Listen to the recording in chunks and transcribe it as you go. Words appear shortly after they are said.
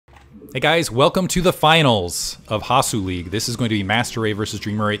Hey guys, welcome to the finals of Hasuleague. This is going to be MasteRey versus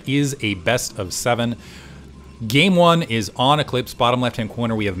Dreamer. It is a best of 7. Game 1 is on Eclipse. Bottom left-hand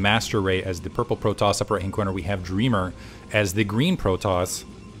corner, we have MasteRey as the purple Protoss. Upper right-hand corner, we have Dreamer as the green Protoss.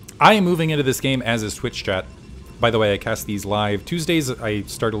 I am moving into this game as is Twitch chat. By the way, I cast these live. Tuesdays, I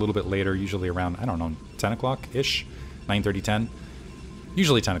start a little bit later, usually around, I don't know, 10 o'clock-ish? 9:30, 10?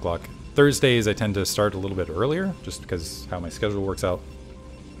 Usually 10 o'clock. Thursdays, I tend to start a little bit earlier, just because how my schedule works out.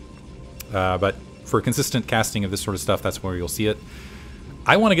 But for consistent casting of this sort of stuff, that's where you'll see it.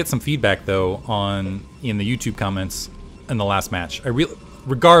 I want to get some feedback, though, in the YouTube comments in the last match.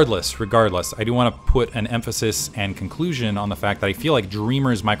 Regardless, I do want to put an emphasis and conclusion on the fact that I feel like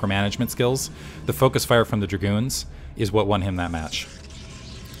Dreamer's micromanagement skills, the focus fire from the Dragoons, is what won him that match.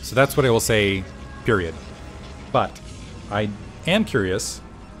 So that's what I will say, period. But I am curious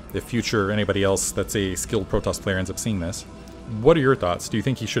if anybody else that's a skilled Protoss player ends up seeing this. What are your thoughts? Do you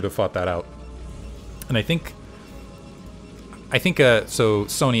think he should have fought that out? And I think so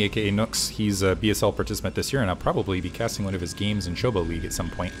Sony, aka Nooks, he's a BSL participant this year, and I'll probably be casting one of his games in Chobo League at some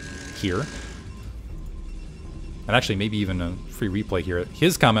point here. And actually, maybe even a free replay here.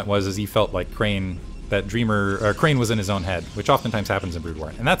 His comment was, as he felt like Crane was in his own head, which oftentimes happens in Brood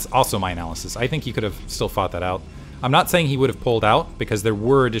War. And that's also my analysis. I think he could have still fought that out. I'm not saying he would have pulled out, because there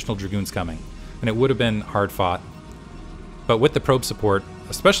were additional Dragoons coming, and it would have been hard fought. But with the probe support,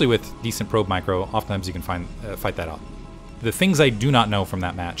 especially with decent probe micro, oftentimes you can fight that out. The things I do not know from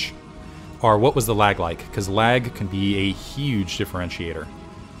that match are what was the lag like, because lag can be a huge differentiator.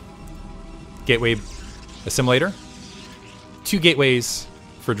 Gateway Assimilator, 2 gateways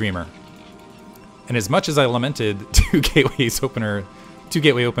for Dreamer. And as much as I lamented 2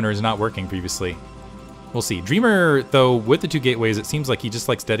 gateway openers not working previously, we'll see. Dreamer, though, with the 2 gateways, it seems like he just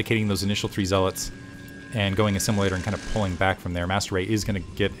likes dedicating those initial 3 zealots and going Assimilator and kind of pulling back from there. MasteRey is going to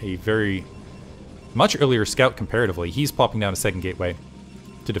get a very much earlier scout comparatively. He's plopping down a 2nd gateway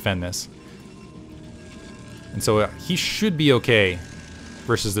to defend this. And so he should be okay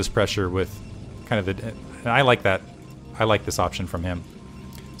versus this pressure with kind of the... And I like that. I like this option from him.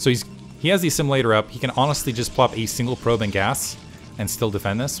 So he has the Assimilator up. He can honestly just plop a single probe and gas and still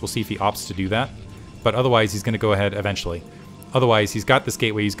defend this. We'll see if he opts to do that. But otherwise, he's going to go ahead eventually. Otherwise, he's got this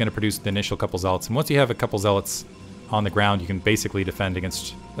gateway. He's going to produce the initial couple zealots. And once you have a couple zealots on the ground, you can basically defend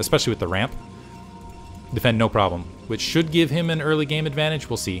against, especially with the ramp, defend no problem, which should give him an early game advantage.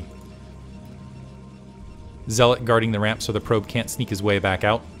 We'll see. Zealot guarding the ramp so the probe can't sneak his way back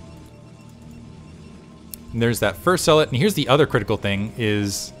out. And there's that first zealot. And here's the other critical thing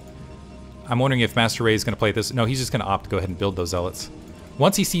is, I'm wondering if MasteRey is going to play this. No, he's just going to opt to go ahead and build those zealots.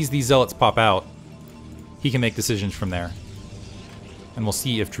 Once he sees these zealots pop out, he can make decisions from there. And we'll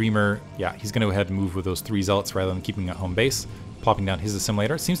see if Dreamer, yeah, he's going to go ahead and move with those 3 zealots rather than keeping at home base, plopping down his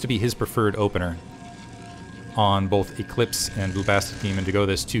Assimilator. It seems to be his preferred opener on both Eclipse and Blue Bastard Demon to go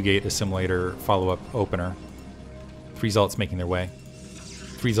this 2-gate Assimilator follow-up opener. 3 zealots making their way.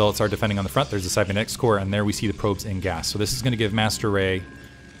 3 zealots are defending on the front. There's the Cybernetics core, and there we see the probes in gas. So this is going to give MasteRey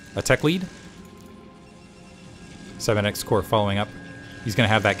a tech lead. Cybernetics core following up. He's going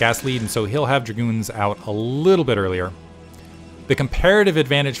to have that gas lead, and so he'll have Dragoons out a little bit earlier. The comparative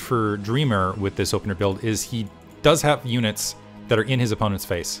advantage for Dreamer with this opener build is he does have units that are in his opponent's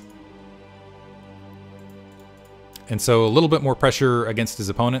face. And so a little bit more pressure against his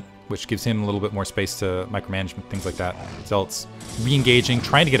opponent, which gives him a little bit more space to micromanagement, things like that. Zealots re-engaging,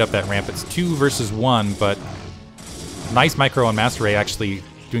 trying to get up that ramp. It's 2 versus 1, but nice micro on MasteRey actually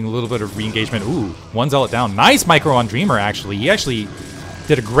doing a little bit of re-engagement. Ooh, 1 zealot down. Nice micro on Dreamer, actually. He actually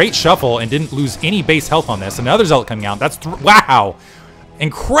did a great shuffle and didn't lose any base health on this. Another zealot coming out. That's wow!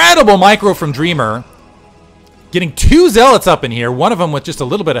 Incredible micro from Dreamer. Getting 2 zealots up in here. One of them with just a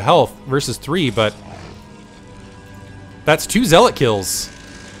little bit of health versus 3, but that's 2 zealot kills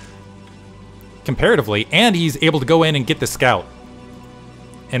comparatively, and he's able to go in and get the scout.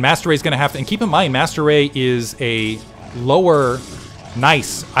 And MasteRey's going to have to, and keep in mind, MasteRey is a lower,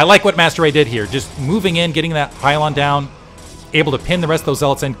 nice. I like what MasteRey did here. Just moving in, getting that pylon down, able to pin the rest of those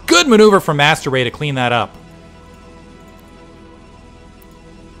zealots in. Good maneuver from MasteRey to clean that up.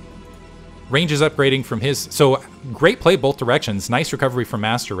 Range is upgrading from his... So, great play both directions. Nice recovery from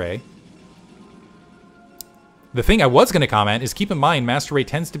MasteRey. The thing I was going to comment is keep in mind, MasteRey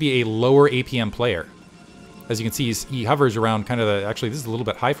tends to be a lower APM player. As you can see, he hovers around kind of the... Actually, this is a little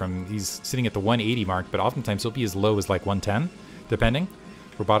bit high from him. He's sitting at the 180 mark, but oftentimes he'll be as low as like 110, depending.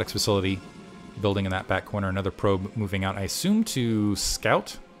 Robotics facility building in that back corner. Another probe moving out, I assume, to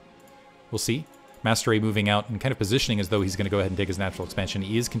scout. We'll see. MasteRey moving out and kind of positioning as though he's going to go ahead and dig his natural expansion.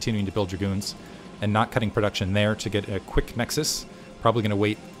 He is continuing to build Dragoons and not cutting production there to get a quick Nexus. Probably going to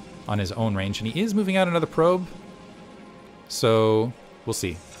wait on his own range. And he is moving out another probe. So we'll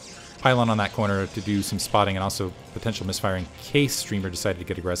see. Pylon on that corner to do some spotting and also potential misfire in case Dreamer decided to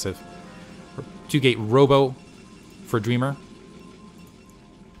get aggressive. 2-gate Robo for Dreamer.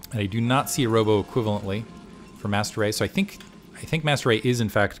 And I do not see a Robo equivalently for MasteRey. So I think MasteRey is in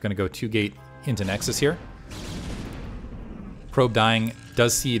fact going to go 2-gate into Nexus here. Probe dying,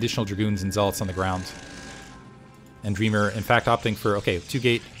 does see additional Dragoons and Zealots on the ground. And Dreamer, in fact, opting for, okay,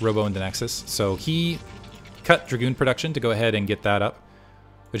 2-gate Robo into Nexus. So he cut Dragoon production to go ahead and get that up,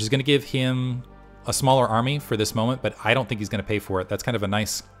 which is going to give him a smaller army for this moment, but I don't think he's going to pay for it. That's kind of a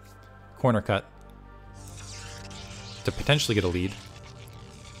nice corner cut to potentially get a lead.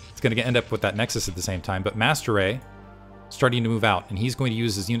 It's going to end up with that Nexus at the same time, but MasteRey starting to move out, and he's going to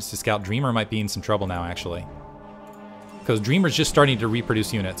use his units to scout. Dreamer might be in some trouble now, actually. Because Dreamer's just starting to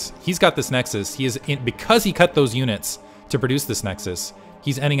reproduce units. He's got this Nexus. He is because he cut those units to produce this Nexus,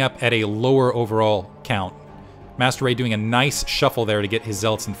 he's ending up at a lower overall count. MasteRey doing a nice shuffle there to get his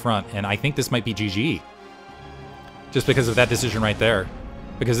Zealots in front, and I think this might be GG. Just because of that decision right there.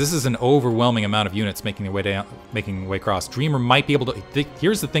 Because this is an overwhelming amount of units making their way down, making their way across. Dreamer might be able to...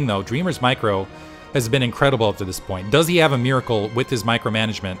 Here's the thing, though. Dreamer's micro has been incredible up to this point. Does he have a miracle with his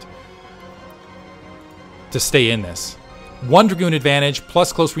micromanagement to stay in this? 1 Dragoon advantage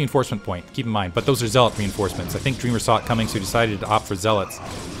plus close reinforcement point. Keep in mind, but those are Zealot reinforcements. I think Dreamer saw it coming, so he decided to opt for Zealots.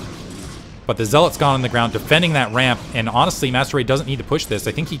 But the Zealot's gone on the ground defending that ramp, and honestly, MasteRey doesn't need to push this.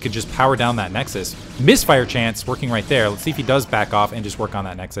 I think he could just power down that Nexus. Misfire chance working right there. Let's see if he does back off and just work on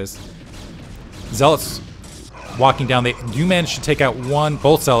that Nexus. Zealots walking down. They do manage to take out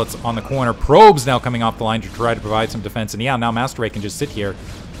both Zealots on the corner. Probes now coming off the line to try to provide some defense. And yeah, now MasteRey can just sit here.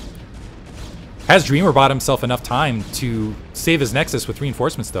 Has Dreamer bought himself enough time to save his Nexus with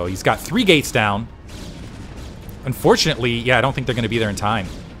reinforcements, though? He's got 3 gates down. Unfortunately, yeah, I don't think they're going to be there in time.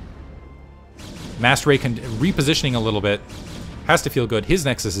 MasteRey can repositioning a little bit. Has to feel good. His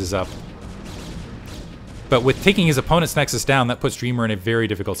Nexus is up. But with taking his opponent's Nexus down, that puts Dreamer in a very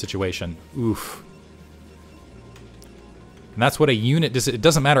difficult situation. Oof. And that's what a unit... It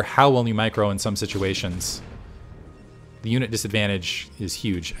doesn't matter how well you micro in some situations. The unit disadvantage is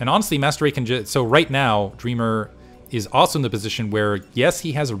huge. And honestly, MasteRey can just... So right now, Dreamer is also in the position where, yes,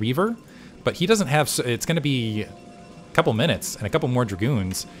 he has a Reaver, but he doesn't have... It's going to be a couple minutes and a couple more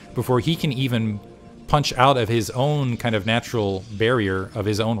Dragoons before he can even punch out of his own kind of natural barrier of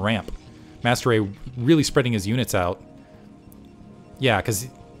his own ramp. MasteRey really spreading his units out. Yeah, because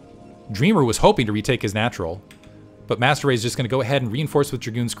Dreamer was hoping to retake his natural, but MasteRey is just going to go ahead and reinforce with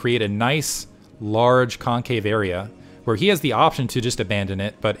Dragoons, create a nice, large concave area where he has the option to just abandon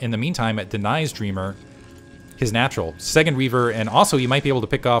it, but in the meantime, it denies Dreamer his natural. Second Reaver, and also you might be able to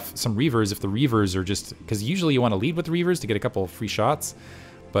pick off some Reavers if the Reavers are just... Because usually you want to lead with the Reavers to get a couple of free shots,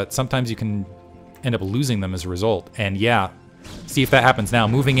 but sometimes you can end up losing them as a result. And yeah, see if that happens now.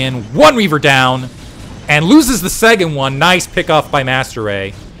 Moving in, 1 Reaver down, and loses the second one. Nice pick off by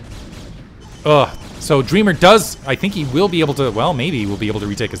MasteRey. Ugh. So Dreamer does... I think he will be able to... Well, maybe he will be able to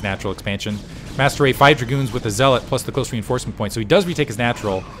retake his natural expansion. MasteRey, 5 Dragoons with a Zealot plus the close reinforcement point. So he does retake his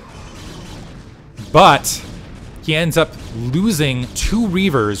natural. But he ends up losing 2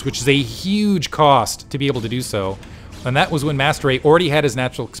 Reavers, which is a huge cost to be able to do so. And that was when MasteRey already had his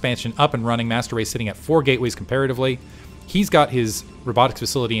natural expansion up and running. MasteRey sitting at 4 gateways comparatively. He's got his robotics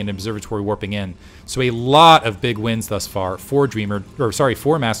facility and observatory warping in. So a lot of big wins thus far for Dreamer, or sorry,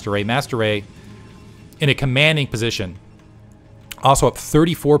 for MasteRey. MasteRey in a commanding position. Also up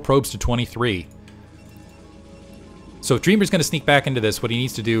 34 probes to 23. So if Dreamer's going to sneak back into this, what he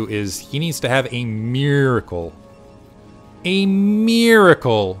needs to do is he needs to have a miracle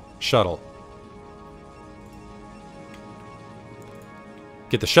shuttle.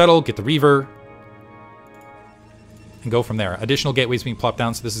 Get the shuttle, get the Reaver, and go from there. Additional gateways being plopped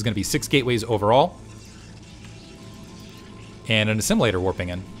down, so this is going to be 6 gateways overall. And an assimilator warping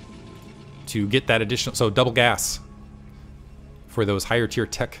in to get that additional, so double gas for those higher tier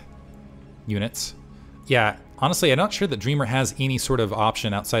tech units. Yeah, honestly, I'm not sure that Dreamer has any sort of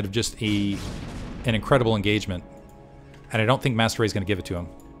option outside of just an incredible engagement. And I don't think MasteRey is going to give it to him.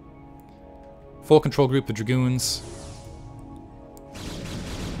 Full control group of Dragoons.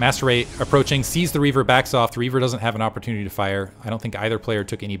 MasteRey approaching, sees the Reaver, backs off. The Reaver doesn't have an opportunity to fire. I don't think either player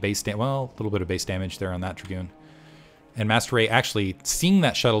took any base damage. Well, a little bit of base damage there on that Dragoon. And MasteRey actually seeing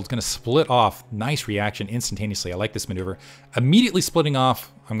that shuttle is going to split off. Nice reaction instantaneously. I like this maneuver. Immediately splitting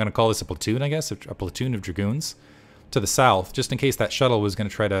off, I'm going to call this a platoon, I guess, a platoon of Dragoons to the south, just in case that shuttle was going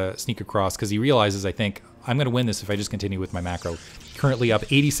to try to sneak across, because he realizes, I think, I'm going to win this if I just continue with my macro. Currently up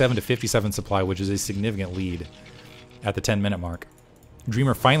 87 to 57 supply, which is a significant lead at the 10-minute mark.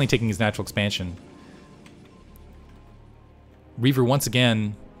 Dreamer finally taking his natural expansion. Reaver once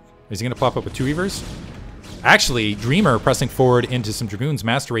again. Is he going to plop up with 2 Reavers? Actually, Dreamer pressing forward into some Dragoons.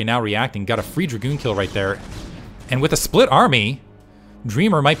 MasteRey now reacting. Got a free Dragoon kill right there. And with a split army,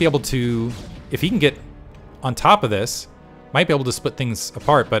 Dreamer might be able to, if he can get on top of this, might be able to split things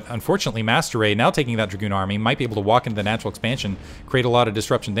apart. But unfortunately, MasteRey, now taking that Dragoon army, might be able to walk into the natural expansion, create a lot of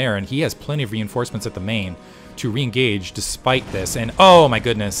disruption there. And he has plenty of reinforcements at the main to re-engage despite this. And oh my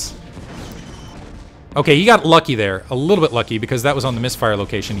goodness. Okay, he got lucky there. A little bit lucky because that was on the misfire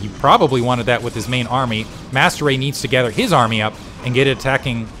location. He probably wanted that with his main army. MasteRey needs to gather his army up and get it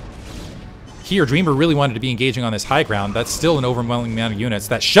attacking here. Dreamer really wanted to be engaging on this high ground. That's still an overwhelming amount of units.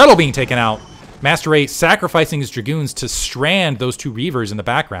 That shuttle being taken out. MasteRey sacrificing his Dragoons to strand those 2 Reavers in the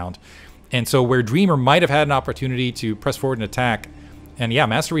background. And so where Dreamer might have had an opportunity to press forward and attack, and yeah,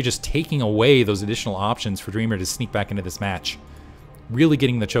 MasteRey just taking away those additional options for Dreamer to sneak back into this match. Really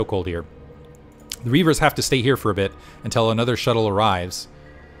getting the chokehold here. The Reavers have to stay here for a bit until another shuttle arrives.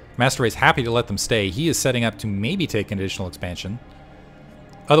 MasteRey is happy to let them stay. He is setting up to maybe take an additional expansion.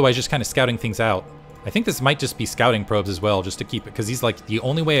 Otherwise, just kind of scouting things out. I think this might just be scouting probes as well, just to keep it, because he's like, the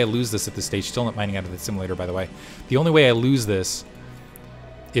only way I lose this at this stage, still not mining out of the simulator, by the way. The only way I lose this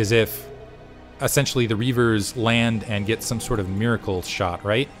is if, essentially, the Reavers land and get some sort of miracle shot,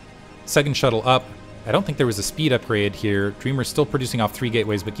 right? Second shuttle up. I don't think there was a speed upgrade here. Dreamer's still producing off 3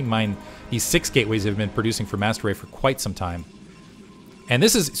 gateways, but keep in mind, these 6 gateways have been producing for MasteRey for quite some time. And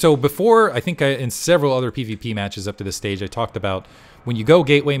this is, so before, I think in several other PvP matches up to this stage, I talked about when you go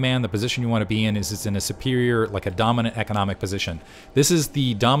gateway man, the position you want to be in is in a superior, like a dominant economic position. This is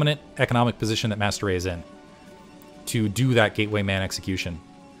the dominant economic position that MasteRey is in to do that gateway man execution.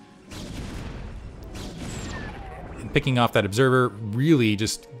 And picking off that observer, really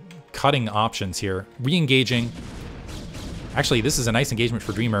just cutting options here. Re-engaging. Actually, this is a nice engagement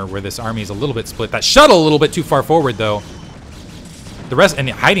for Dreamer where this army is a little bit split. That shuttle a little bit too far forward, though. The rest, and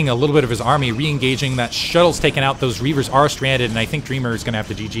hiding a little bit of his army, re-engaging. That shuttle's taken out. Those Reavers are stranded, and I think Dreamer is going to have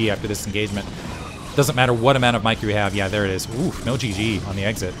to GG after this engagement. Doesn't matter what amount of mic you have. Yeah, there it is. Oof, no GG on the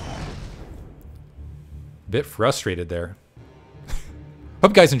exit. Bit frustrated there.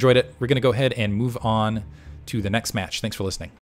 Hope you guys enjoyed it. We're going to go ahead and move on to the next match. Thanks for listening.